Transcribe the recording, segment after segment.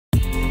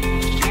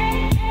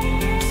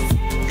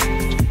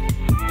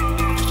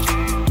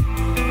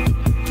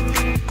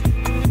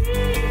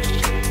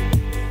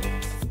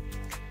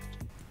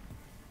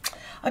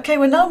Okay,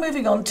 we're now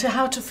moving on to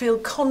how to feel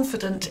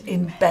confident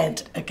in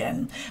bed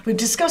again. We've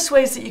discussed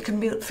ways that you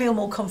can feel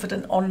more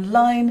confident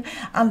online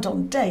and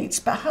on dates,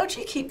 but how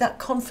do you keep that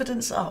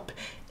confidence up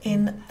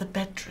in the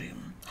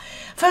bedroom?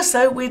 First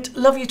though, we'd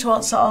love you to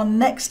answer our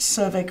next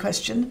survey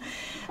question.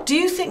 Do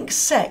you think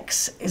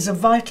sex is a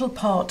vital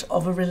part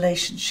of a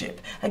relationship?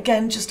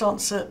 Again, just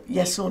answer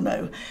yes or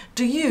no.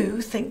 Do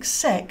you think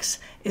sex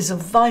is a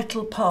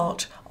vital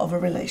part of a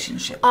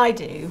relationship? I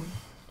do.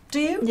 Do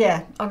you?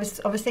 Yeah, I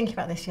was thinking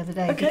about this the other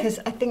day because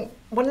I think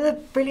one of the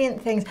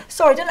brilliant things.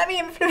 Sorry, don't let me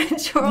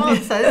influence your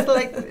answer.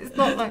 It's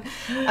not like.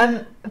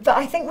 But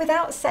I think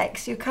without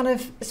sex, you kind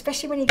of,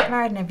 especially when you get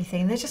married and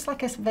everything, they're just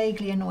like a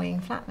vaguely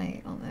annoying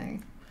flatmate, aren't they?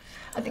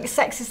 I think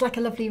sex is like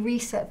a lovely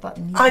reset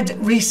button.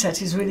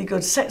 Reset is really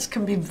good. Sex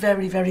can be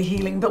very, very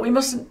healing, but we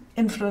mustn't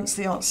influence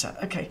the answer.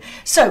 Okay,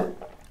 so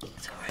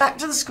back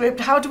to the script.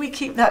 How do we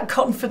keep that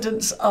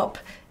confidence up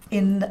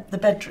in the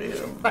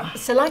bedroom? Right,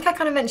 so like I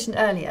kind of mentioned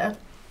earlier,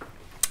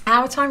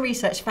 Ourtime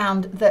research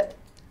found that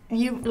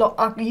you lot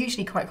are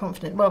usually quite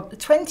confident. Well,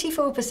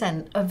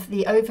 24% of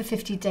the over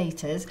 50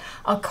 daters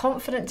are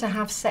confident to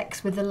have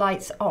sex with the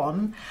lights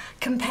on,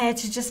 compared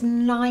to just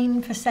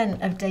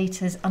 9% of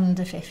daters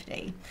under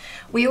 50.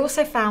 We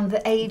also found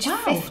that age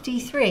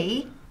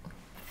 53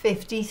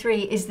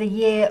 is the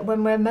year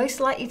when we're most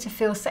likely to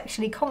feel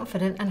sexually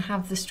confident and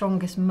have the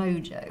strongest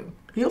mojo.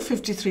 You're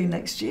 53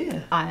 next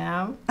year. I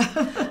am.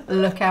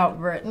 Look out,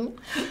 Britain.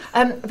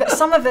 But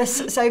some of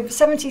us, so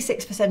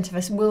 76% of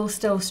us will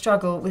still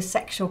struggle with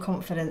sexual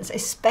confidence,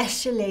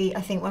 especially,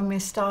 I think, when we're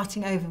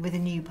starting over with a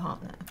new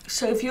partner.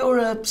 So if you're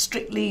a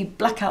strictly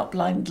blackout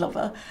blind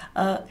lover,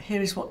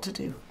 here is what to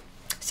do.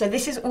 So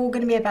this is all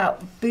going to be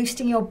about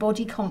boosting your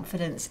body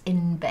confidence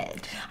in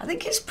bed. I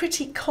think it's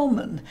pretty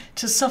common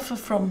to suffer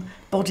from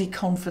body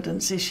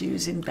confidence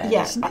issues in bed,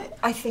 isn't it?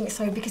 I think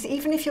so, because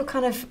even if you're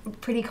kind of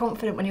pretty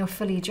confident when you're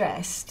fully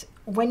dressed,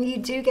 when you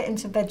do get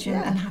into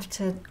bedroom and have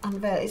to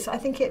unveil, I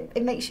think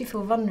it makes you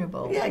feel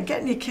vulnerable. Yeah,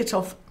 getting your kit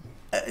off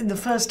in the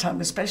first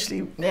time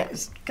especially,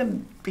 it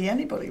can be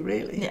anybody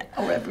really,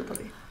 or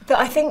everybody. But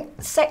I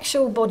think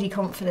sexual body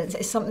confidence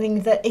is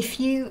something that if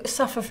you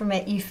suffer from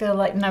it, you feel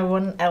like no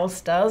one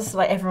else does,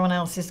 like everyone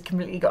else has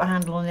completely got a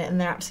handle on it and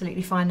they're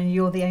absolutely fine and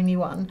you're the only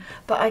one.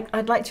 But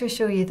I'd like to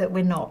assure you that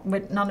we're not.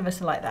 None of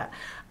us are like that.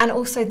 And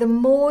also, the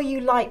more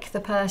you like the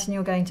person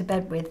you're going to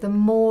bed with, the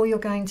more you're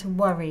going to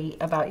worry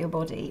about your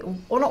body.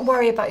 Or not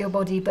worry about your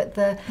body, but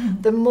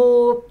the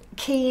more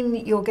keen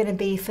you're going to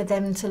be for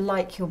them to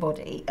like your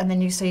body. And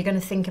then so you're going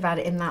to think about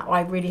it in that,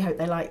 I really hope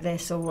they like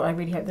this, or I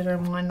really hope they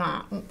don't mind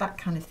that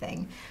kind of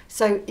thing.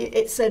 So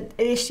it's an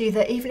issue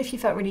that even if you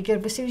felt really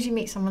good, but as soon as you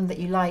meet someone that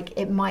you like,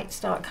 it might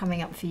start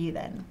coming up for you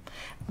then.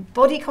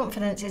 Body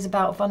confidence is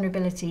about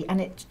vulnerability,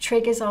 and it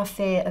triggers our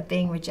fear of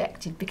being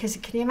rejected, because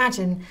can you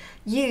imagine,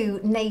 you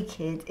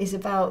naked is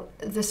about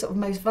the sort of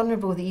most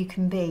vulnerable that you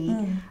can be,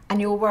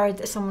 and you're worried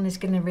that someone is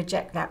going to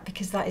reject that,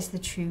 because that is the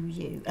true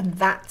you, and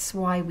that's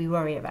why we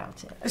worry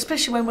about it.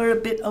 Especially when we're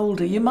a bit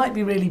older. You might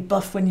be really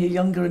buff when you're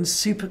younger and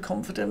super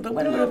confident, but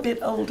when we're a bit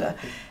older,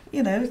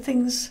 you know,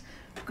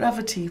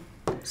 gravity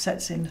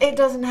sets in. It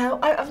doesn't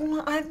help. I don't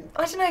know,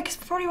 because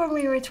probably when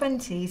we were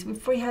 20s, we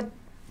probably had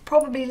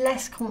probably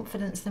less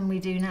confidence than we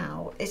do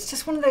now. It's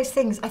just one of those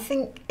things. I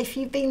think if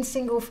you've been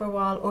single for a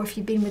while, or if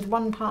you've been with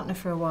one partner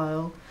for a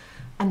while,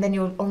 and then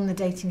you're on the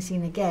dating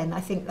scene again, I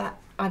think that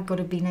I've got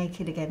to be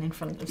naked again in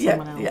front of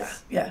someone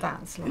else. Yeah.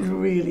 That's like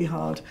really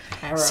hard.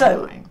 Terrifying.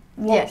 So,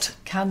 what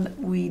can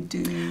we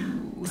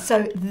do?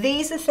 So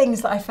these are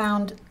things that I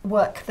found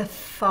work the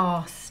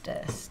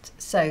fastest.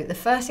 So the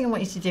first thing I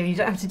want you to do, you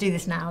don't have to do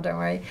this now, don't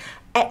worry,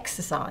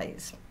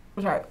 exercise.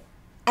 Right.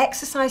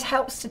 Exercise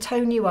helps to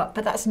tone you up,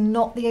 but that's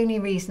not the only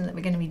reason that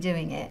we're going to be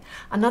doing it.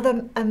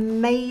 Another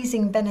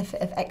amazing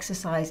benefit of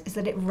exercise is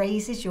that it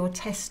raises your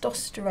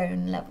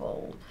testosterone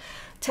level.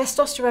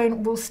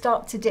 Testosterone will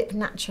start to dip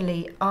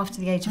naturally after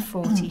the age of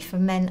 40 for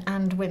men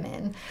and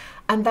women,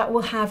 and that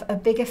will have a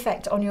big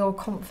effect on your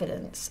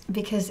confidence,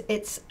 because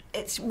it's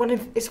one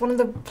of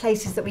the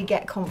places that we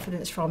get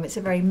confidence from. It's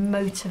a very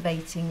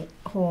motivating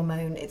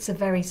hormone. It's a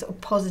very sort of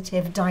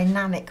positive,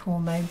 dynamic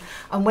hormone,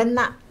 and when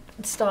that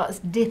starts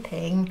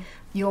dipping,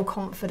 your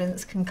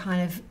confidence can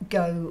kind of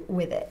go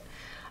with it.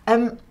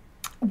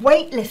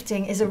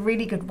 Weightlifting is a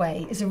really good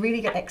way. It's a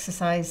really good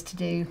exercise to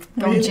do.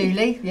 Go on,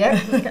 Julie. Yeah,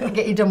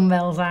 get your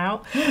dumbbells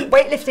out.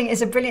 Weightlifting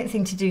is a brilliant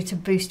thing to do to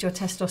boost your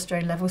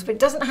testosterone levels, but it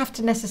doesn't have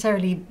to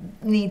necessarily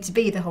need to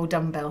be the whole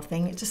dumbbell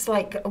thing. It's just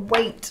like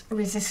weight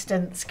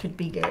resistance could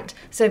be good.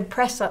 So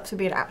press-ups would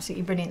be an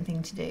absolutely brilliant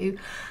thing to do.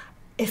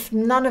 If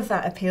none of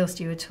that appeals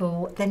to you at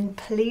all, then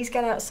please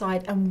get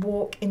outside and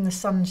walk in the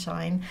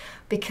sunshine,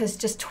 because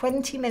just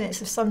 20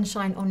 minutes of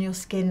sunshine on your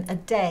skin a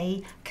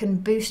day can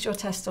boost your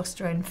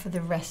testosterone for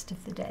the rest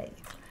of the day.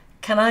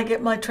 Can I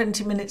get my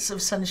 20 minutes of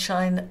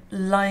sunshine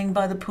lying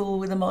by the pool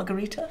with a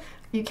margarita?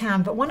 You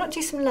can, but why not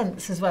do some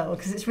lengths as well,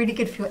 because it's really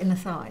good for your inner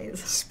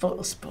thighs.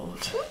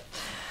 Sport.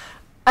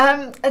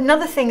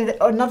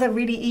 Another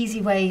really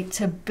easy way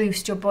to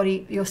boost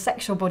your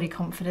sexual body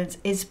confidence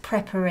is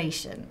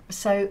preparation.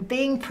 So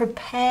being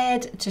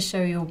prepared to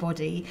show your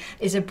body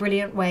is a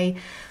brilliant way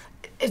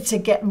to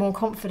get more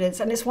confidence,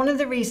 and it's one of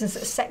the reasons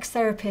that sex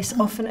therapists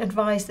often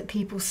advise that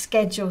people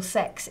schedule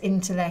sex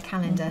into their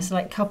calendar. So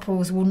like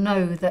couples will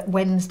know that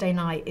Wednesday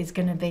night is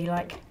going to be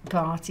like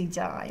party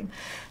time.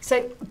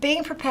 So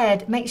being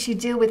prepared makes you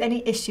deal with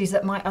any issues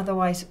that might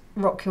otherwise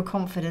rock your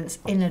confidence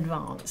in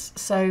advance.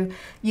 So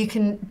you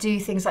can do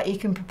things like you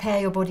can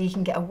prepare your body, you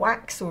can get a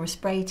wax or a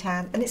spray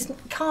tan, and it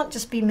can't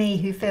just be me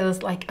who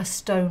feels like a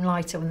stone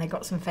lighter when they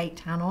got some fake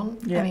tan on.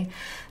 Yeah. I mean,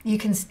 you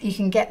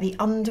can get the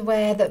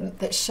underwear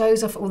that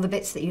shows off all the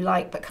bits that you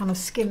like but kind of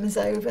skims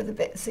over the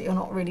bits that you're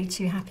not really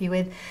too happy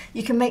with.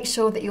 You can make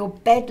sure that your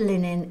bed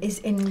linen is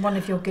in one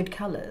of your good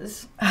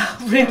colours.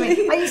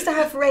 Really? I used to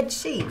have red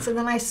sheets, and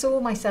then I saw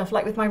myself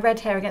like with my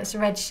red hair against the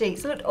red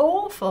sheets. It looked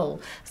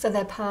awful. So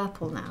they're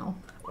purple now.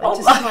 They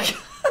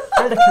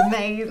look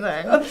amazing.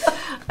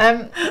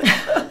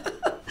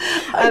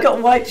 I've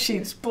got white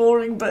sheets,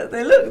 boring, but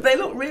they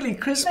look really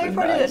crisp. They and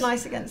probably nice. look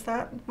nice against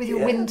that with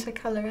your winter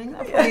colouring.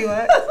 That probably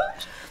works.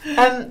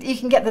 You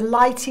can get the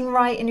lighting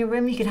right in your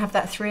room. You can have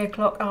that 3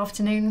 o'clock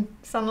afternoon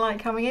sunlight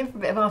coming in for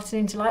a bit of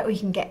afternoon delight, or you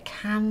can get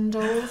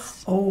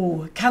candles.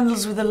 Oh,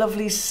 candles with a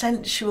lovely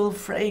sensual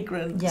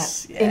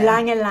fragrance. Yeah.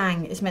 Ylang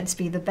ylang is meant to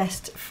be the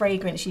best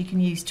fragrance you can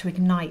use to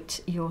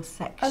ignite your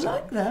sex. I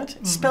like that.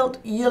 It's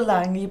spelt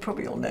ylang. You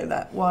probably all know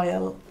that.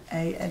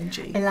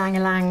 Y-L-A-N-G. Ylang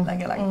ylang.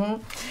 Ylang ylang.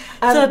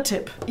 Mm-hmm. Third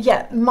tip.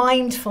 Yeah,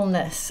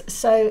 mindfulness.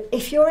 So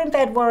if you're in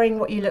bed worrying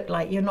what you look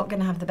like, you're not going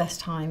to have the best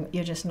time.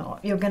 You're just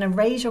not. You're going to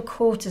raise your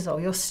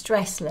cortisol, your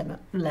stress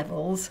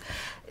levels,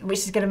 which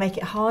is going to make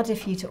it harder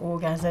for you to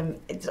orgasm.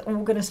 It's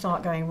all going to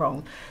start going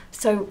wrong.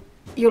 So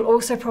you'll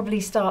also probably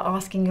start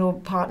asking your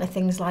partner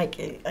things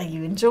like, are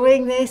you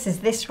enjoying this? Is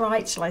this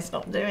right? Shall I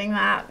stop doing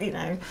that? You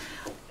know,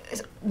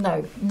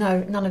 no,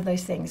 none of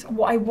those things.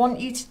 What I want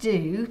you to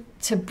do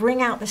to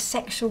bring out the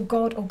sexual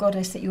god or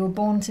goddess that you were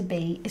born to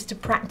be is to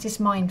practice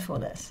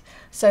mindfulness.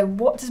 So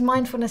what does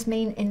mindfulness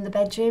mean in the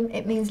bedroom?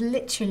 It means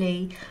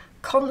literally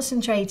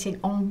concentrating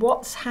on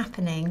what's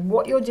happening,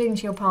 what you're doing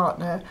to your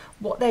partner,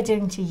 what they're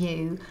doing to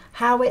you,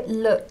 how it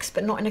looks,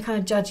 but not in a kind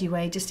of judgy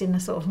way, just in a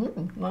sort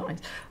of nice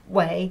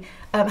way,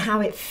 how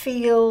it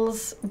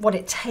feels, what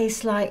it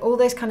tastes like, all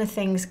those kind of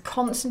things.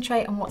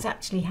 Concentrate on what's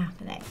actually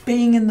happening.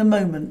 Being in the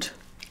moment.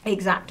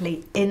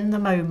 Exactly, in the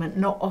moment,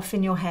 not off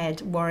in your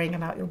head worrying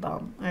about your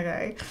bum.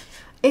 Okay.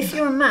 If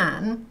you're a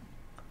man,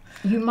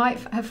 you might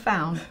have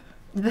found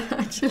that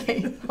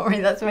actually, sorry,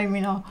 that's made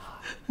me laugh.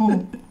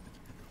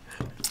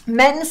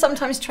 Men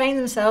sometimes train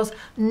themselves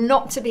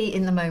not to be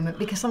in the moment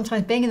because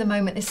sometimes being in the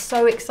moment is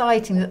so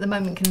exciting that the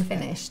moment can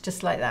finish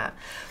just like that.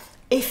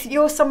 If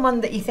you're someone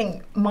that you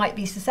think might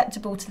be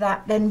susceptible to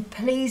that, then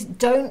please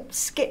don't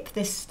skip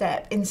this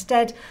step.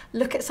 Instead,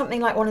 look at something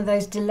like one of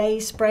those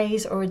delay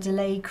sprays or a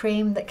delay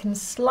cream that can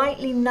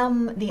slightly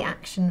numb the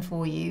action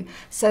for you,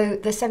 so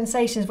the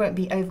sensations won't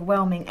be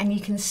overwhelming and you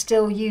can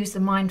still use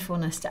the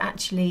mindfulness to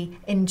actually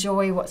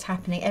enjoy what's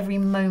happening, every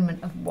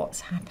moment of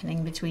what's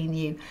happening between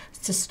you,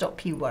 to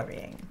stop you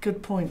worrying.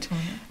 Good point.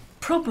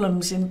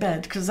 Problems in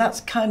bed, because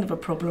that's kind of a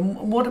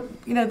problem. What,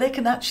 you know, they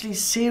can actually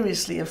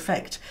seriously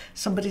affect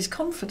somebody's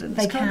confidence.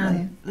 They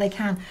can.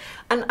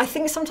 And I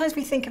think sometimes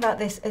we think about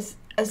this as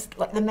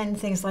like the men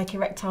things like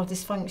erectile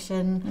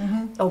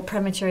dysfunction or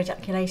premature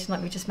ejaculation,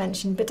 like we just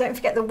mentioned. But don't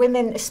forget the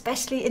women,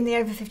 especially in the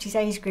over 50s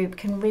age group,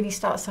 can really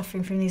start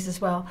suffering from these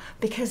as well,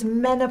 because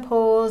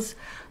menopause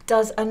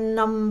does a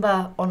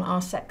number on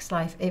our sex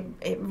life.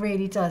 It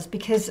really does,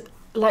 because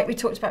like we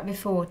talked about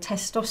before,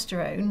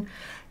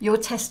 your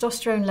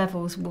testosterone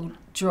levels will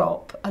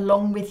drop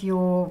along with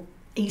your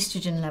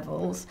estrogen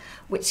levels,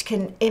 which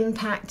can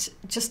impact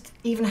just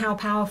even how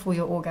powerful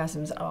your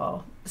orgasms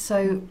are.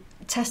 So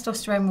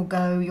testosterone will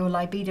go, your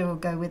libido will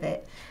go with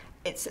it.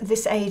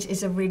 This age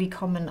is a really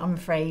common, I'm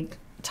afraid,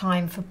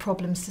 time for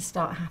problems to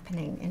start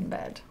happening in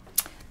bed.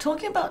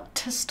 Talking about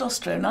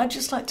testosterone, I'd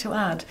just like to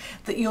add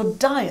that your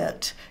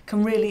diet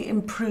can really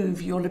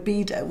improve your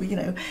libido. You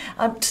know,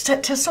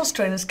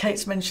 testosterone, as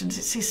Kate's mentioned,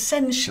 it's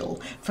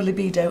essential for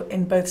libido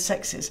in both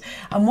sexes.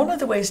 And one of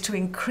the ways to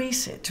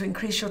increase it, to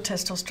increase your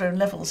testosterone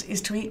levels,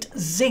 is to eat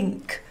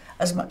zinc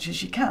as much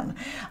as you can.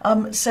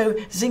 So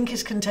zinc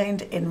is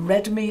contained in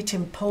red meat,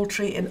 in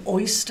poultry, in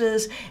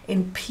oysters,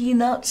 in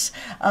peanuts,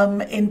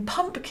 in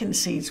pumpkin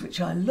seeds, which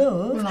I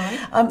love.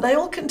 Right. They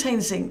all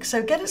contain zinc,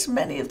 so get as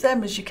many of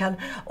them as you can,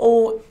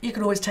 or you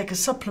can always take a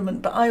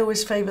supplement, but I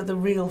always favour the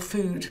real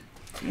food.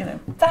 You know.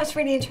 That's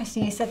really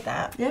interesting you said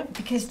that. Yeah.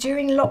 Because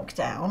during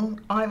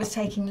lockdown, I was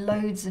taking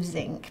loads of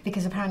zinc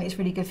because apparently it's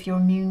really good for your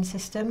immune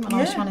system, and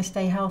I was trying to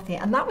stay healthy.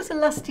 And that was a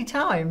lusty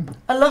time.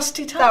 A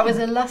lusty time? That was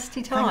a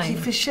lusty time. Thank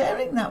you for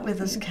sharing that with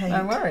us, Kate.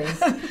 No worries.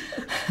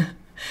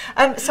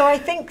 So I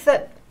think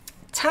that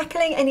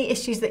tackling any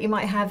issues that you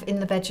might have in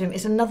the bedroom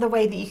is another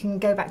way that you can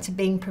go back to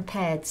being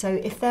prepared.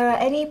 So if there are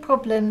any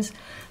problems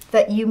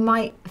that you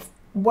might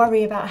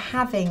worry about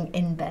having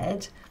in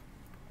bed,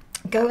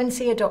 go and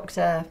see a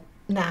doctor.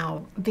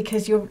 now,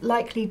 because you're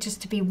likely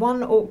just to be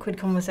one awkward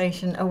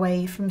conversation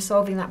away from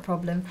solving that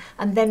problem.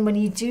 And then when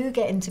you do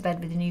get into bed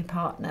with a new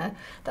partner,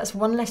 that's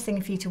one less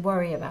thing for you to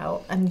worry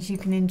about, and you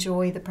can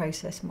enjoy the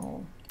process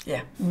more.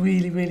 Yeah,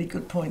 really, really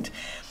good point.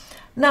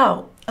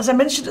 Now, as I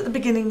mentioned at the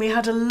beginning, we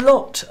had a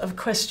lot of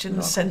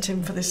questions sent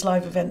in for this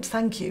live event.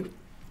 Thank you.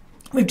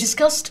 We've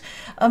discussed,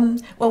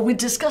 we're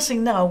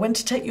discussing now when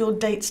to take your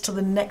dates to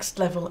the next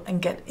level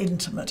and get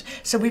intimate.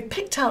 So we've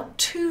picked out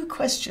 2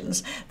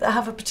 questions that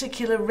have a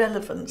particular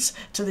relevance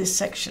to this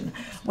section,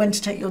 when to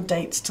take your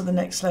dates to the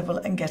next level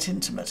and get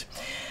intimate.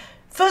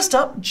 First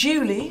up,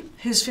 Julie,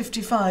 who's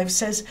 55,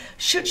 says,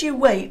 should you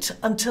wait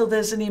until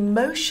there's an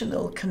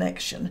emotional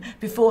connection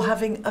before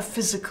having a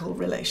physical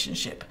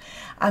relationship?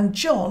 And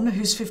John,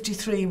 who's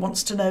 53,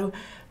 wants to know,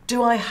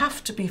 do I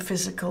have to be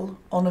physical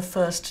on a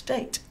first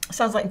date?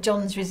 Sounds like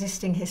John's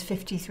resisting his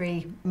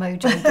 53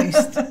 mojo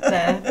boost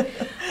there.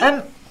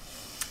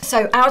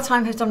 So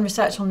Ourtime has done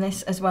research on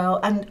this as well,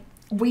 and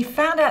we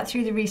found out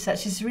through the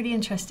research, it's really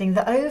interesting,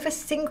 that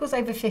singles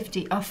over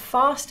 50 are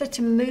faster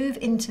to move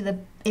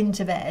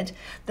into bed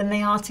than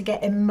they are to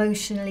get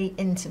emotionally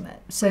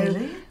intimate. So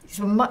really? It's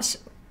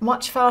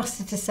much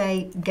faster to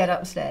say get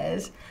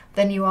upstairs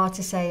than you are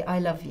to say I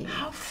love you.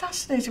 How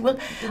fascinating. Well,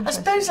 I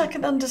suppose I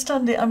can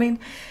understand it. I mean,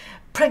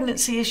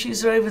 pregnancy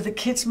issues are over, the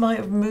kids might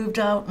have moved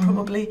out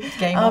probably.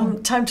 Game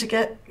on. Time to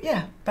get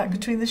back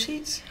between the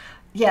sheets.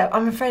 Yeah,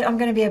 I'm afraid I'm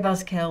going to be a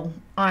buzzkill.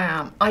 I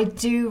am. I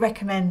do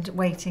recommend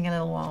waiting a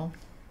little while.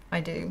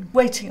 I do.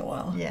 Waiting a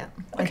while? Yeah,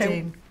 okay. I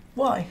do.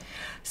 Why?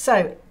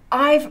 So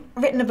I've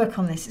written a book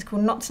on this. It's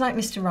called Not Tonight,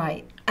 Mr.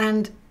 Right,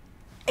 and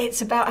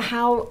it's about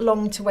how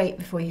long to wait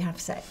before you have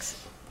sex.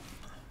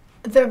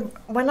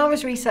 When I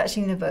was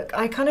researching the book,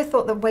 I kind of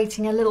thought that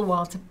waiting a little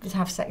while to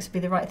have sex would be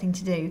the right thing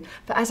to do.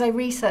 But as I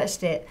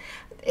researched it,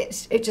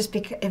 it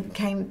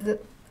became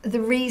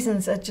the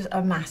reasons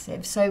are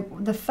massive. So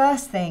the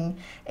first thing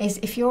is,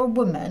 if you're a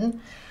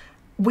woman,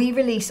 we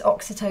release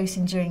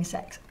oxytocin during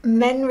sex.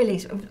 Men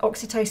release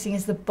oxytocin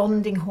is the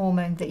bonding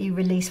hormone that you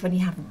release when you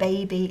have a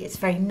baby. It's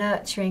very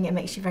nurturing. It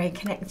makes you very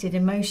connected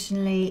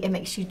emotionally. It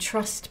makes you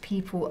trust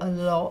people a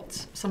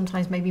lot,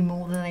 sometimes maybe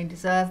more than they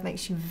deserve.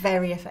 Makes you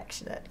very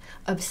affectionate,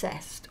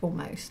 obsessed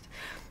almost.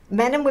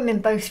 Men and women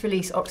both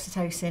release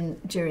oxytocin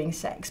during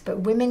sex,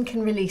 but women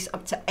can release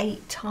up to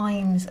 8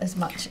 times as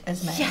much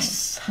as men.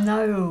 Yes!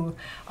 No,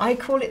 I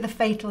call it the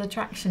fatal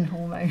attraction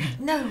hormone.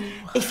 No!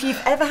 If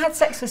you've ever had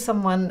sex with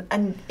someone,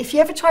 and if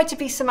you ever tried to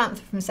be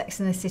Samantha from Sex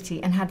and the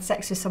City and had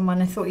sex with someone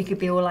and thought you could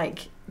be all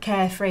like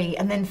carefree,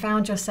 and then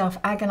found yourself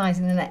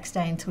agonising the next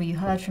day until you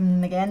heard from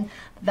them again,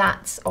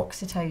 that's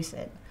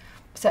oxytocin.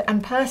 So,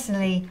 and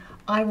personally,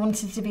 I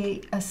wanted to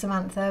be a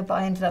Samantha, but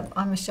I ended up,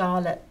 I'm a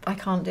Charlotte. I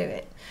can't do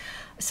it.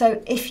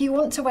 So if you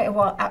want to wait a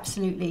while,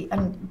 absolutely,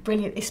 and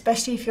brilliant,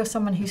 especially if you're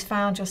someone who's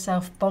found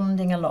yourself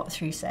bonding a lot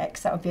through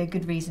sex, that would be a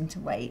good reason to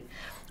wait.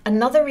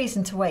 Another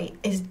reason to wait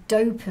is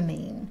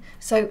dopamine.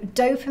 So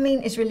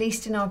dopamine is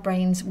released in our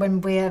brains when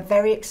we're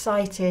very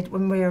excited,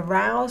 when we're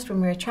aroused,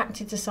 when we're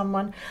attracted to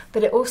someone,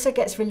 but it also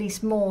gets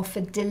released more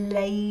for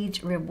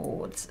delayed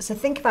rewards. So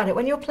think about it,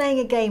 when you're playing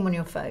a game on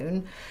your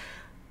phone,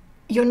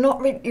 you're not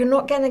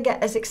going to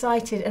get as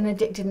excited and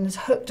addicted and as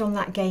hooked on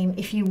that game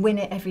if you win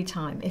it every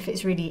time, if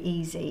it's really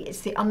easy.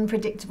 It's the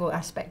unpredictable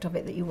aspect of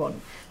it that you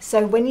want.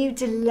 So when you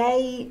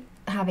delay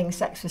having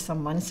sex with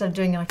someone, instead of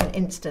doing like an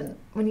instant,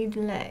 when you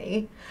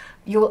delay,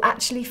 you'll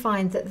actually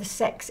find that the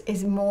sex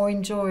is more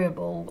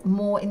enjoyable,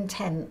 more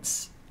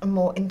intense, and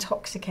more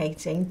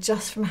intoxicating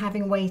just from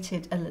having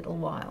waited a little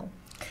while.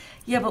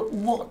 Yeah, but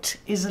what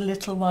is a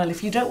little while?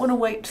 If you don't want to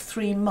wait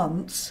 3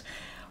 months,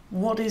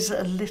 what is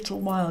a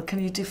little while?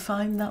 Can you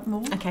define that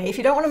more? Okay, if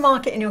you don't want to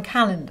mark it in your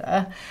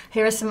calendar,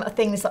 here are some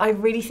things that I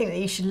really think that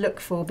you should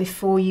look for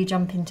before you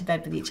jump into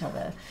bed with each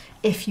other,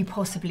 if you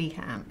possibly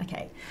can.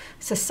 Okay,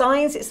 so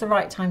signs it's the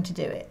right time to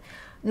do it.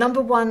 Number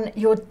 1,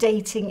 you're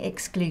dating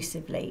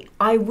exclusively.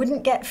 I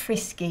wouldn't get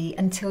frisky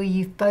until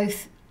you've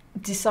both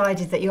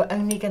decided that you're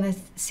only going to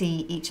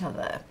see each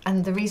other.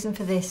 And the reason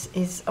for this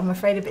is, I'm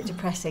afraid, a bit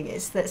depressing.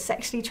 It's that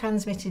sexually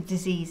transmitted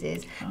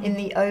diseases in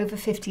the over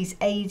 50s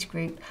age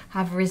group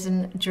have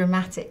risen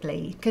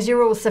dramatically. Because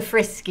you're all so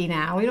frisky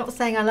now. You're not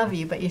saying I love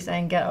you, but you're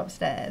saying get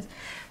upstairs.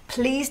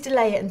 Please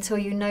delay it until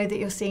you know that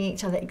you're seeing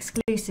each other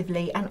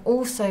exclusively, and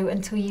also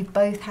until you've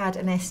both had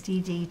an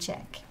STD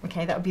check.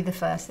 Okay, that would be the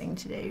first thing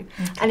to do.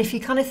 Okay. And if you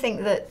kind of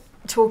think that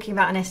talking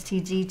about an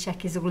STD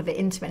check is all a bit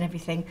intimate and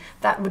everything,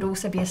 that would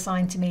also be a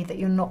sign to me that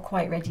you're not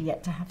quite ready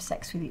yet to have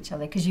sex with each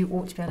other, because you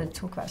ought to be able to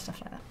talk about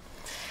stuff like that.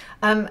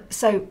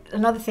 So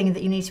another thing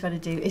that you need to be able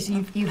to do is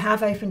you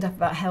have opened up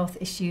about health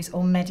issues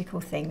or medical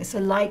things, so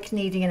like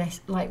needing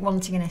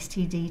wanting an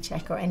STD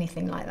check or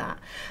anything like that.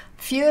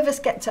 Few of us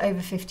get to over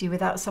 50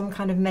 without some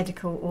kind of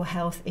medical or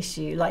health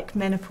issue, like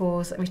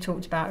menopause that we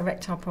talked about,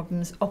 erectile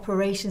problems,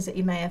 operations that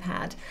you may have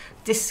had.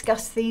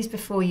 Discuss these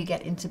before you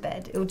get into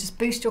bed. It will just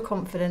boost your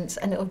confidence,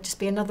 and it will just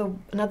be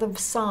another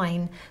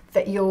sign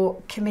that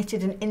you're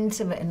committed and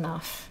intimate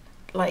enough,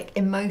 like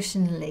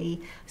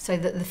emotionally, so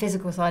that the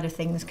physical side of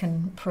things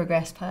can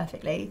progress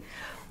perfectly.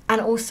 And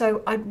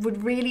also, I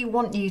would really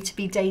want you to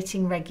be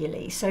dating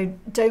regularly. So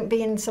don't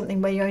be in something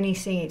where you're only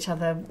seeing each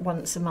other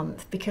once a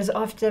month, because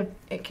after,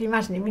 can you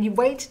imagine, when you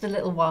waited a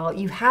little while,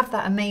 you have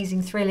that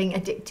amazing, thrilling,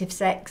 addictive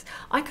sex.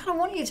 I kind of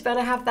want you to be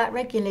able to have that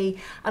regularly.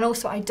 And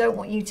also, I don't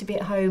want you to be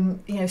at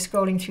home, you know,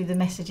 scrolling through the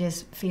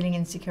messages, feeling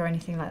insecure or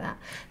anything like that.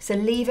 So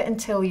leave it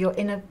until you're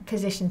in a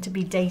position to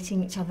be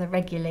dating each other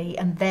regularly,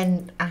 and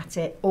then at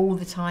it all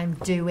the time.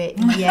 Do it,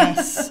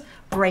 yes.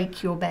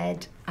 Break your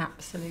bed,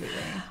 absolutely.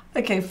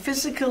 Okay,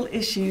 physical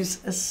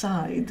issues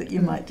aside that you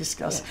might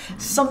discuss,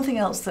 something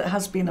else that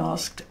has been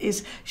asked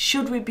is,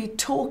 should we be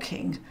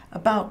talking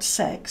about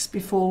sex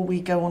before we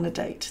go on a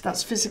date?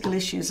 That's physical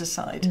issues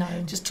aside. No.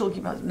 Just talking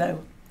about,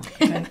 no.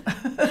 Okay.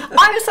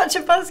 I'm such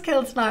a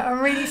buzzkill tonight,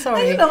 I'm really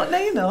sorry. No,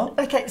 you're not.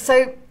 Okay,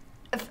 so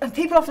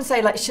people often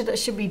say, like,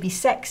 should we be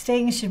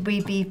sexting? Should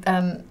we be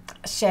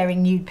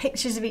sharing nude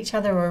pictures of each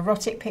other or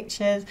erotic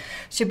pictures?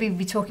 Should we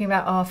be talking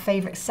about our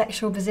favourite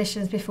sexual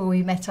positions before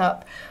we met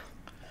up?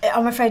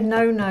 I'm afraid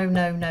no.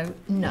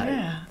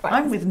 Yeah, Right.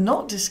 I'm with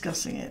not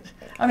discussing it.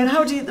 I mean,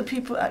 how do the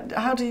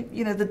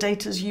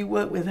daters you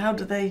work with, how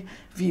do they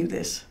view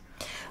this?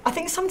 I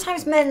think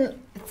sometimes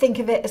men think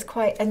of it as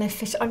quite an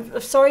efficient.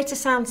 I'm sorry to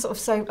sound sort of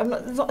so.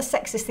 It's not a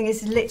sexist thing.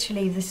 It's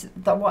literally this.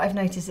 That what I've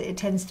noticed. It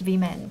tends to be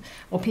men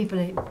or people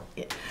who.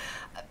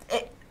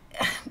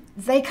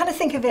 They kind of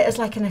think of it as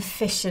like an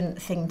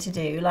efficient thing to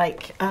do.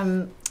 Like,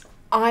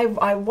 I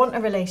want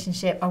a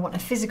relationship. I want a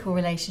physical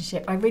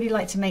relationship. I really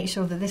like to make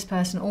sure that this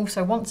person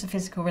also wants a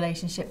physical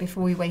relationship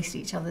before we waste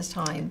each other's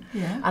time.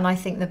 Yeah. And I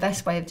think the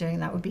best way of doing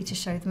that would be to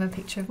show them a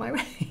picture of my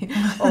ring.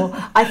 Or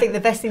I think the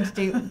best thing to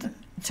do.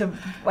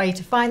 Way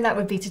to find that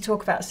would be to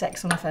talk about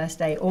sex on a first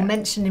date, or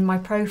mention in my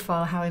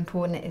profile how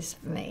important it is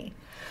for me.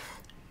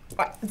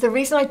 The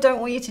reason I don't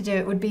want you to do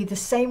it would be the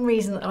same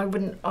reason that I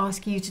wouldn't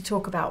ask you to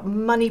talk about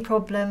money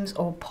problems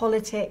or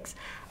politics.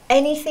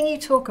 Anything you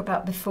talk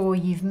about before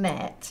you've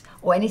met,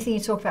 or anything you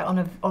talk about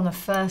on a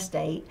first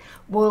date,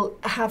 will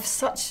have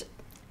such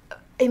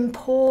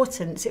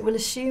importance. It will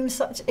assume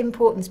such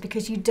importance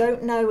because you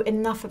don't know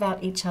enough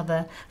about each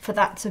other for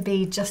that to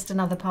be just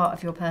another part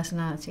of your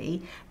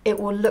personality. It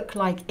will look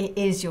like it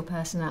is your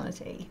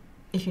personality,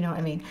 if you know what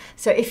I mean.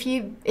 So if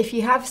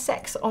you have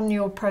sex on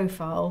your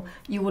profile,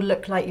 you will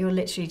look like you're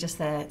literally just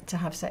there to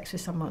have sex with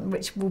someone,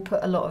 which will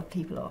put a lot of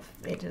people off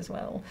it as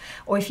well.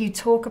 Or if you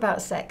talk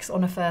about sex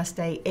on a first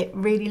date, it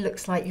really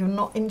looks like you're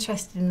not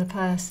interested in the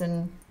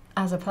person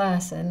as a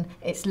person.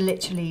 It's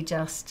literally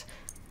just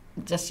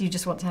you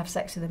just want to have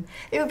sex with them.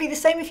 It would be the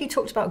same if you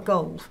talked about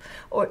golf,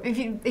 or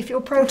if your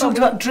profile talked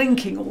about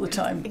drinking all the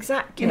time.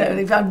 Exactly. You know,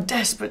 if I'm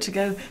desperate to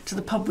go to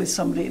the pub with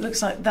somebody, it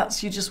looks like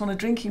that's you just want a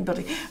drinking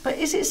buddy. But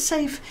is it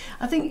safe?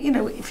 I think, you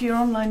know, if you're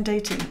online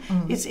dating,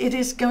 it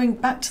is going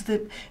back to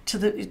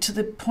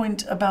the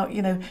point about,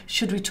 you know,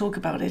 should we talk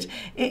about it?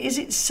 Is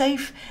it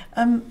safe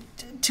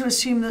to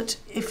assume that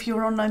if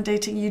you're online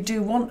dating, you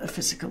do want a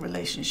physical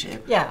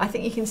relationship? Yeah, I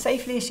think you can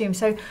safely assume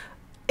so.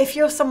 If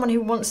you're someone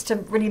who wants to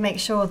really make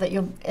sure that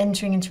you're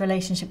entering into a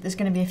relationship that's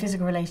going to be a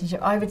physical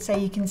relationship, I would say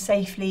you can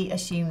safely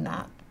assume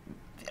that.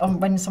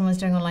 When someone's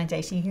doing online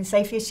dating, you can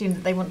safely assume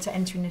that they want to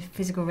enter in a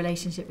physical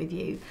relationship with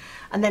you.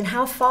 And then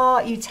how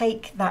far you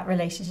take that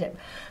relationship,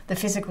 the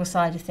physical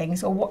side of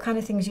things, or what kind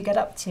of things you get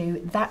up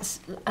to,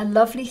 that's a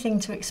lovely thing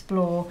to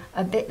explore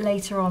a bit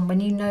later on when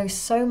you know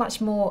so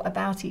much more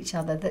about each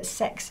other that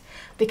sex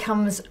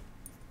becomes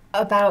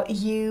about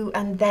you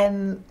and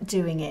them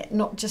doing it,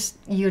 not just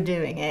you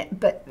doing it,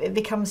 but it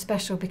becomes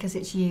special because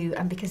it's you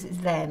and because it's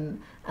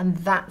them, and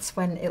that's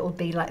when it will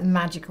be like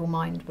magical,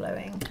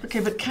 mind-blowing. Okay,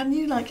 but can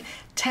you like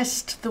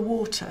test the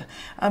water,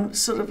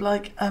 sort of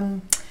like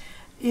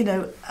you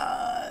know,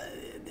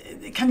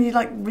 can you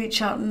like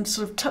reach out and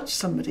sort of touch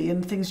somebody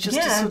and things just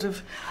to sort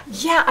of...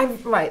 Yeah,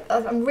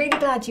 I'm really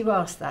glad you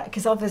asked that,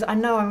 because I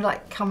know I'm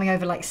like coming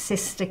over like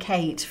Sister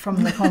Kate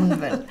from the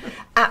convent.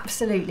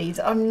 Absolutely.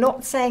 I'm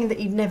not saying that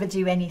you'd never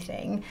do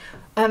anything.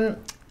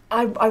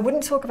 I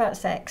wouldn't talk about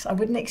sex. I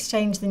wouldn't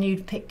exchange the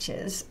nude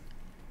pictures.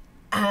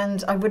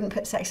 And I wouldn't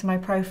put sex in my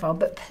profile.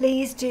 But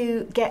please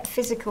do get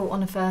physical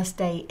on a first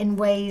date in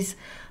ways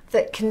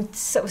that can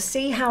sort of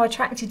see how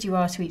attracted you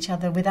are to each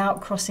other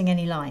without crossing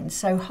any lines.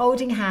 So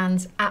holding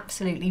hands,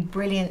 absolutely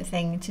brilliant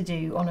thing to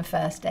do on a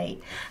first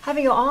date.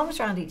 Having your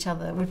arms around each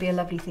other would be a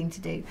lovely thing to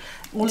do.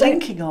 Or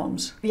linking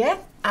arms. Yeah,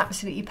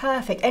 absolutely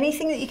perfect.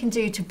 Anything that you can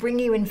do to bring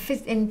you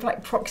in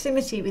like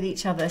proximity with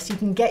each other so you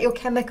can get your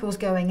chemicals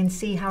going and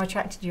see how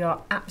attracted you are,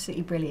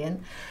 absolutely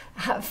brilliant.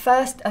 Have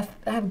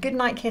a good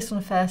night kiss on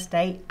a first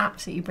date,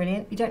 absolutely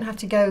brilliant. You don't have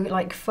to go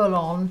like full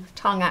on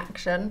tongue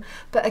action,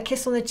 but a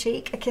kiss on the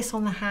cheek, a kiss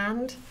on the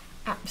hand,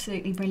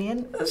 absolutely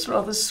brilliant. That's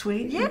rather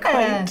sweet. Yeah. And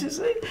quaint,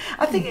 isn't it?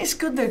 I think it's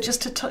good though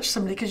just to touch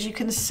somebody, because you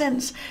can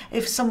sense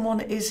if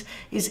someone is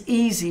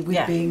easy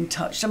with being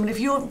touched. I mean, if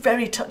you're a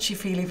very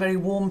touchy-feely, very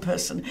warm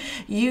person,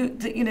 you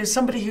know,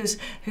 somebody who's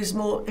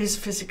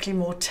physically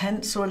more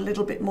tense or a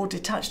little bit more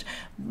detached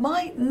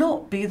might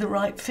not be the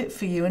right fit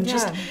for you. And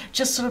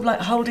just sort of like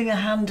holding a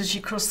hand as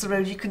you cross the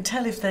road, you can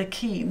tell if they're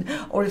keen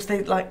or if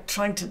they're like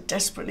trying to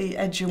desperately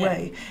edge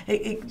away.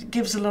 It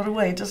gives a lot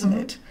away, doesn't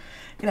it?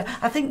 You know,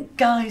 I think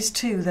guys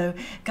too, though,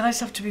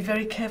 guys have to be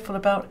very careful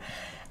about,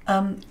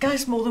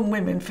 guys more than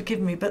women, forgive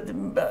me, but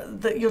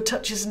that your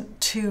touch isn't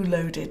too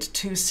loaded,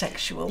 too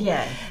sexual.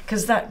 Yeah.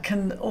 Because that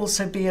can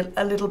also be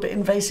a little bit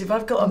invasive.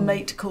 I've got a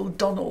mate called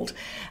Donald,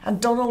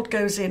 and Donald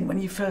goes in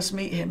when you first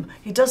meet him.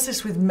 He does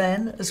this with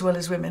men as well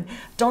as women.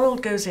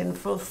 Donald goes in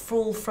for a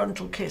full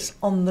frontal kiss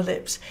on the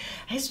lips.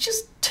 It's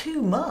just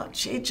too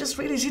much. It just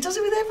really is. He does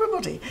it with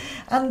everybody.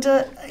 And,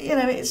 you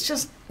know, it's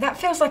just... That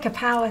feels like a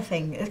power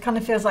thing. It kind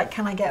of feels like,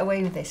 can I get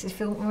away with this?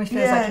 It almost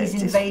feels like he's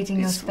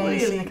invading your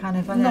space. Really, in a kind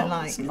of, I don't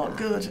like. It's not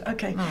good.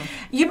 Okay. No.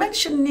 You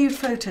mentioned nude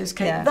photos,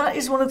 Kate. Yeah. That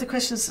is one of the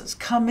questions that's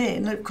come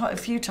in quite a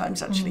few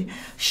times, actually.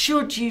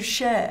 Should you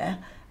share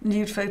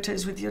nude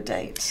photos with your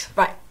dates?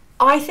 Right.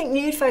 I think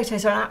nude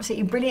photos are an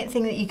absolutely brilliant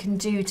thing that you can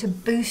do to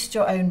boost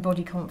your own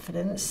body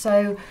confidence.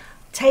 So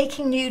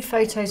taking nude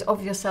photos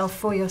of yourself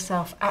for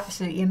yourself,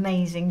 absolutely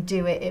amazing.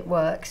 Do it. It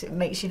works. It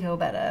makes you feel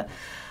better.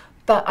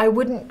 But I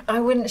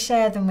wouldn't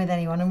share them with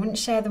anyone. I wouldn't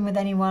share them with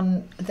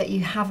anyone that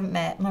you haven't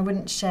met, and I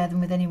wouldn't share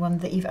them with anyone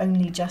that you've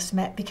only just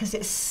met, because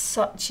it's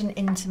such an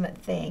intimate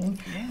thing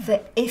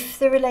that if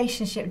the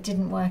relationship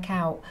didn't work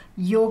out,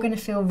 you're going to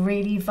feel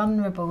really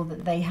vulnerable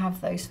that they have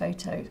those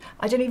photos.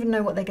 I don't even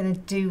know what they're going to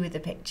do with the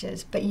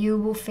pictures, but you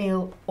will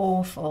feel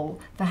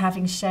awful for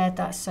having shared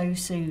that so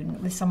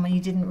soon with someone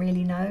you didn't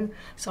really know.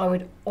 So I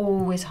would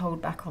always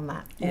hold back on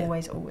that. Yeah.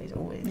 Always, always,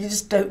 always. You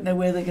just don't know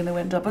where they're going to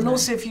end up. And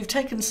also, if you've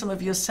taken some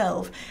of yourself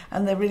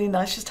and they're really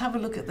nice, just have a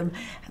look at them,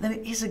 and then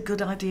it is a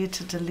good idea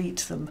to delete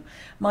them.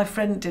 My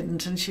friend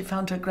didn't, and she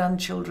found her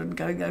grandchildren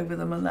going over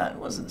them, and that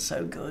wasn't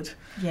so good.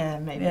 Yeah,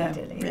 maybe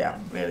delete. Yeah,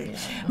 really.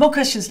 Yeah. More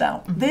questions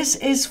now. This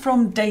is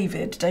from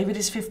David. David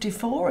is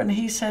 54, and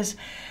he says,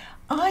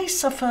 I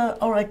suffer,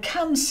 or I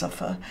can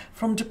suffer,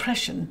 from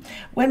depression.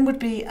 When would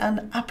be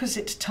an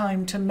apposite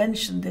time to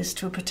mention this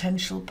to a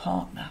potential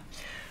partner?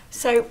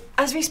 So,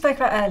 as we spoke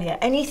about earlier,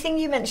 anything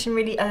you mention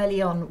really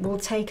early on will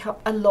take up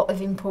a lot of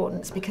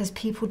importance, because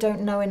people don't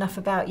know enough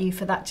about you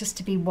for that just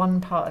to be one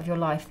part of your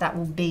life. That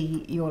will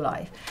be your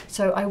life.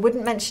 So I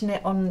wouldn't mention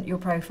it on your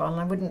profile, and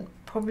I wouldn't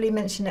probably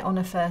mention it on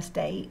a first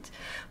date.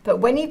 But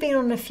when you've been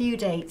on a few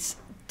dates,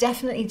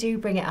 definitely do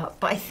bring it up.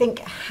 But I think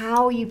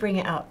how you bring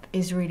it up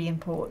is really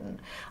important.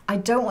 I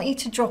don't want you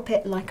to drop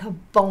it like a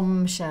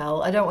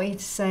bombshell. I don't want you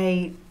to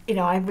say, you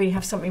know, I really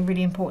have something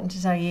really important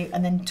to tell you,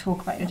 and then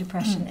talk about your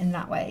depression in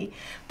that way.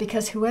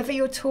 Because whoever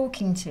you're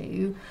talking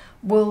to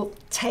will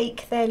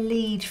take their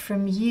lead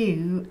from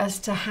you as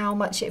to how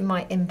much it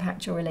might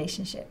impact your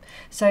relationship.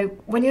 So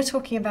when you're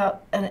talking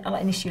about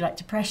an issue like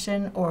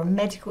depression or a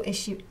medical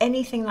issue,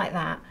 anything like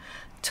that,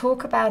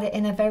 talk about it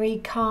in a very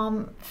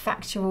calm,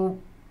 factual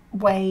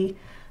way,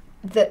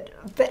 but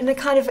in a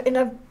kind of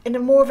in a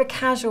more of a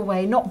casual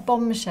way, not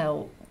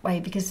bombshell way,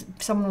 because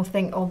someone will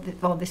think,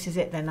 oh, this is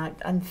it then,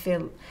 and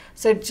feel.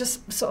 So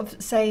just sort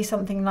of say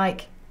something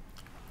like,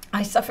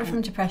 I suffer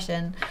from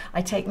depression,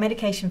 I take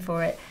medication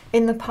for it.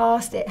 In the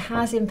past, it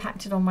has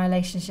impacted on my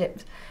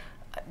relationships.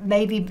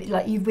 Maybe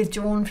like you've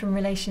withdrawn from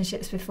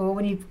relationships before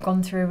when you've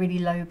gone through a really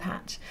low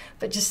patch,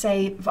 but just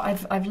say,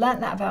 I've learnt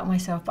that about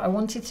myself, but I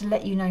wanted to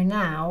let you know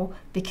now,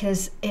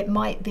 because it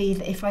might be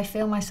that if I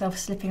feel myself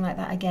slipping like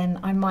that again,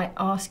 I might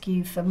ask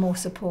you for more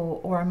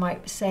support, or I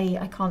might say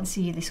I can't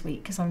see you this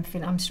week because I'm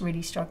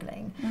really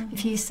struggling.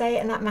 If you say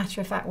it in that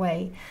matter-of-fact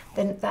way,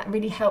 then that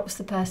really helps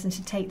the person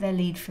to take their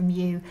lead from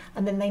you,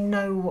 and then they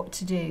know what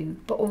to do.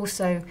 But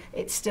also,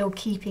 it's still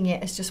keeping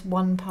it as just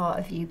one part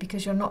of you,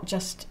 because you're not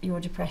just your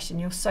depression,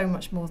 you're so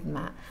much more than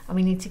that, and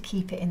we need to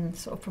keep it in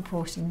sort of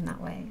proportion in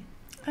that way.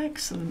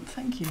 Excellent,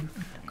 thank you.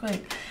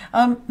 Great.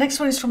 Next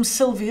one is from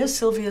Sylvia.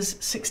 Sylvia's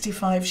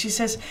 65. She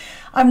says,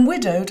 I'm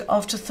widowed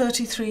after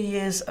 33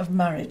 years of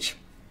marriage.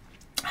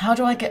 How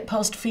do I get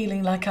past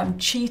feeling like I'm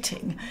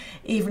cheating,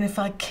 even if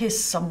I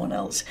kiss someone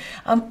else?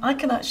 I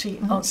can actually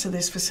answer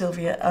this for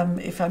Sylvia,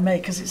 if I may,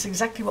 because it's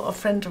exactly what a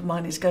friend of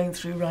mine is going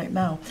through right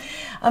now.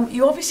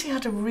 You obviously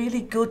had a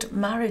really good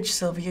marriage,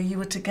 Sylvia. You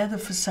were together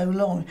for so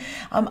long.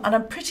 And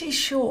I'm pretty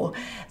sure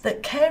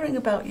that caring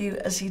about you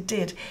as he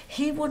did,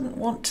 he wouldn't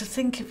want to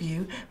think of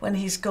you when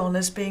he's gone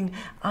as being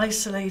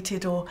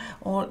isolated or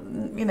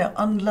you know,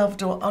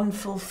 unloved or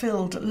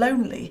unfulfilled,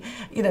 lonely,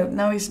 you know,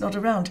 now he's not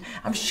around.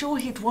 I'm sure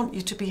he'd want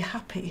you to be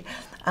happy.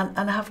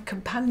 and have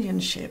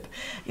companionship.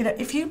 You know,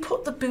 if you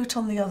put the boot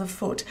on the other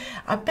foot,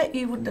 I bet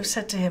you wouldn't have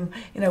said to him,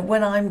 you know,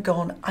 when I'm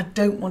gone, I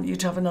don't want you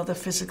to have another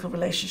physical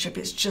relationship.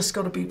 It's just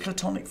got to be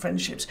platonic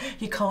friendships.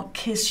 You can't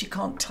kiss, you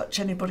can't touch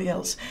anybody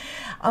else.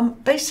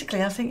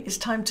 Basically, I think it's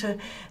time to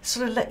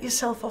sort of let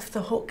yourself off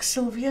the hook,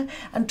 Sylvia,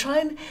 and try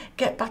and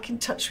get back in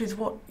touch with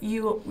what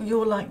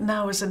you're like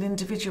now as an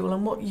individual,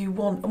 and what you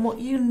want and what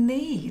you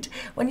need.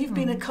 When you've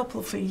been a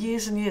couple for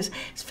years and years,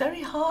 it's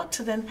very hard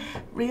to then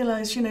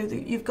realise, you know,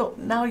 that you've got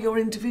now your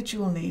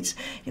individual needs.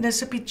 You know,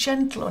 so be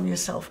gentle on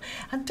yourself,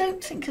 and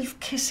don't think of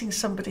kissing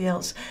somebody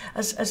else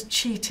as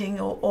cheating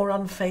or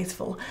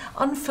unfaithful.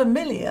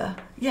 Unfamiliar,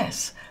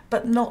 yes,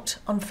 but not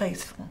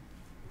unfaithful.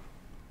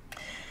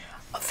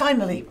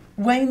 Finally,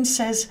 Wayne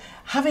says,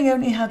 having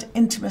only had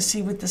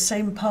intimacy with the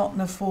same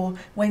partner for,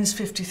 Wayne's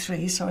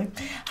 53, sorry,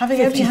 having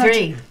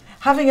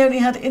only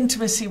had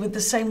intimacy with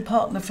the same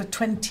partner for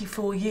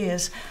 24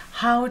 years,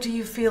 how do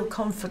you feel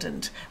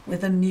confident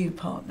with a new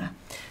partner?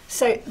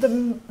 So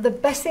the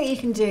best thing you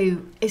can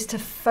do is to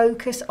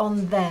focus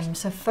on them.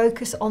 So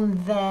focus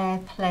on their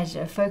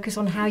pleasure. Focus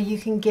on how you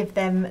can give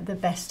them the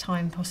best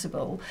time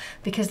possible,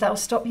 because that will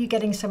stop you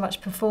getting so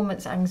much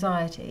performance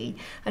anxiety.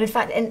 And in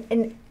fact,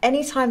 in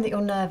any time that you're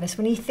nervous,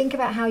 when you think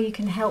about how you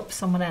can help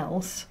someone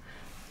else,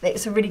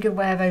 it's a really good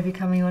way of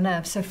overcoming your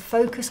nerves. So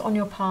focus on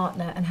your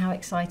partner and how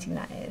exciting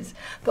that is.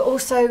 But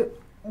also,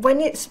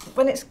 when it's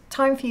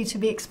time for you to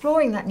be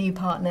exploring that new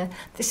partner,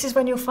 this is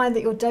when you'll find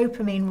that your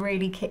dopamine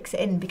really kicks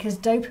in, because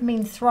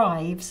dopamine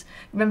thrives.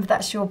 Remember,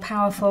 that's your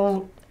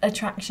powerful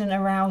attraction,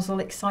 arousal,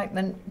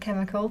 excitement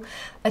chemical.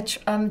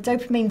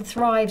 Dopamine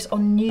thrives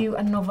on new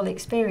and novel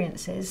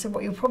experiences. So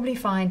what you'll probably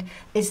find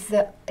is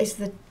the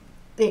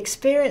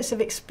experience of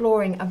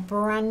exploring a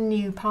brand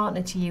new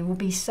partner to you will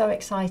be so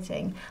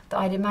exciting that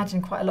I'd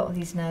imagine quite a lot of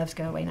these nerves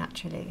go away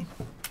naturally.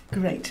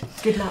 Great.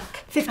 Good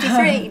luck.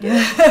 53.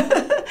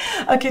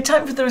 Okay,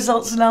 time for the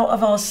results now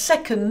of our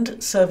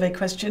second survey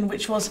question,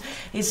 which was,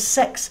 is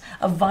sex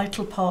a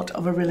vital part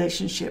of a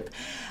relationship?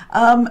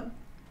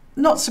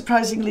 Not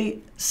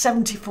surprisingly,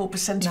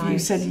 74% of you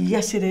said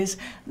yes it is.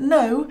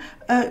 No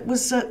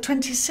was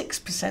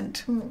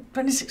 26%.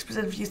 26%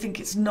 of you think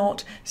it's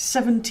not.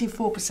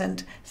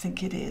 74%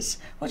 think it is.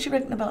 What do you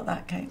reckon about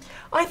that, Kate?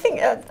 I think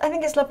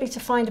it's lovely to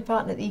find a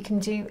partner that you can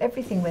do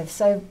everything with.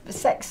 So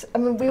sex, I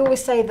mean, we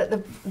always say that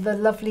the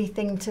lovely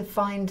thing to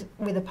find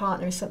with a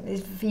partner is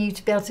for you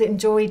to be able to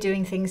enjoy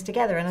doing things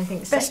together. And I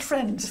think best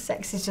friends.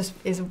 Sex is just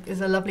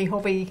is a lovely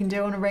hobby you can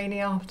do on a rainy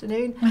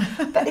afternoon.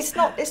 But it's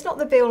not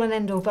the be all and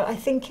end all. But I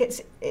think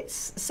it's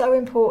so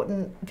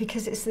important,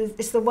 because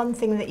it's the one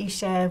thing that you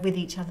share with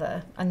each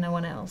other and no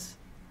one else.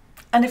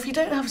 And if you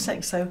don't have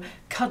sex, though,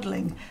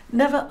 cuddling.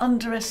 Never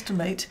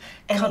underestimate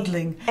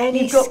cuddling.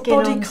 You've got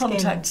body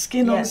contact,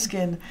 skin on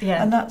skin,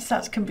 and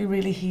that can be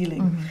really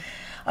healing.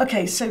 Mm-hmm.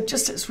 Okay, so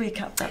just let's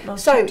recap that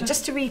last chapter. So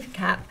just to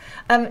recap,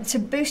 to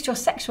boost your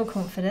sexual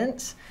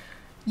confidence,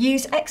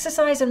 use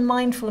exercise and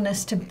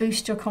mindfulness to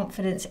boost your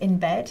confidence in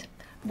bed.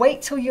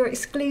 Wait till you're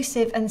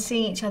exclusive and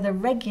seeing each other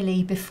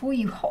regularly before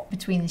you hop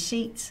between the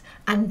sheets,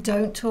 and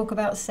don't talk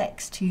about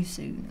sex too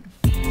soon.